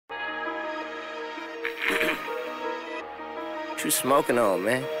What you smoking on,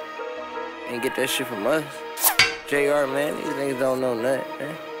 man? Ain't get that shit from us. JR, man, these niggas don't know nothing,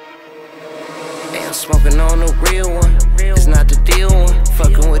 man. Hey, I'm smoking on the real one. It's not the deal one.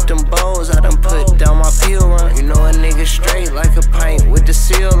 Fucking with them bowls, I done put down my peel run. You know a nigga straight like a pint with the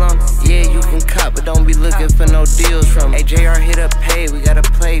seal on. Yeah, you can cop, but don't be looking for no deals from me. Hey, JR hit up pay, we gotta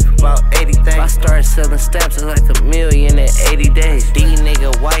play for about 80 things. If I start selling steps, it's like $1 million in 80 days. D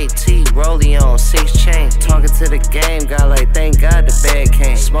nigga, white tee, rollie on, 6 chains. Talking to the game, got like, thank God the bag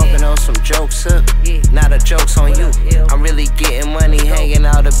came. Smoking on some jokes up, not a joke's on you. I'm really getting money, hanging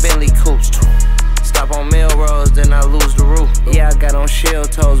out of Bentley coupes. Stop on Melrose, then I lose the roof. Yeah, I got on shell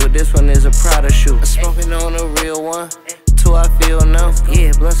toes, but this one is a Prada shoe. I'm smoking on a real one, till I feel numb.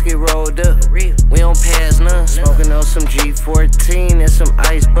 Yeah, blunts get rolled up, we don't pass none. Smoking on some G-14 and some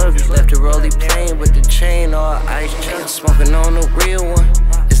ice buggers. Left the rollie plain with the chain all ice chain. Smoking on a real one,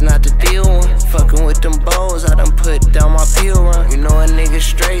 it's not the deal one. Fucking with them bowls, I done put down my peel run. You know a nigga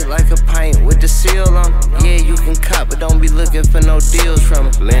straight like a pint with the seal on. Yeah, you can cop, but don't be looking for no deals from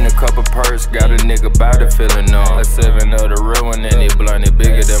it. Lean a couple perks, got a nigga body feeling on. A 7 of the real one and it blunt, it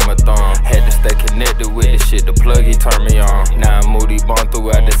bigger than my thumb. Had to stay connected with this shit, the plug he turned me on. Now I'm moody, born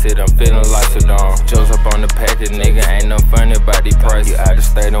throughout the city, I'm feeling like Saddam. Joe's up on the package, nigga, ain't no funny about these prices. You out of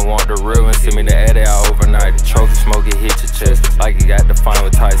state and want the real one, send me the addy out overnight. The trophy smoke, it hit your chest, like you got the fine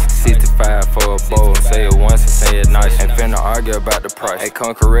with Tyson. 65 for a bowl, say it once and say it nice. Ain't finna argue about the price, hey,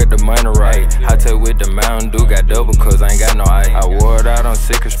 come correct the money right. I tell with the Mountain Dew, got double cause I ain't got no ice. I wore it out on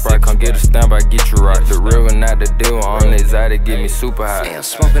Secret Sprite, come get a stamp, I get you right. The real one, not the deal, on exotic, get me super high. Hey, I'm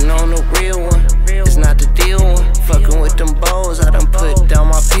smoking on the real one, it's not the deal one. Fucking with them bowls, I done put down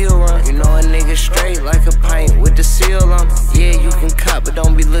my peel run. You know a nigga straight like a pint with the seal on. Yeah, you can cop, but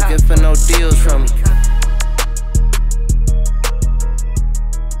don't be looking for no deals from me.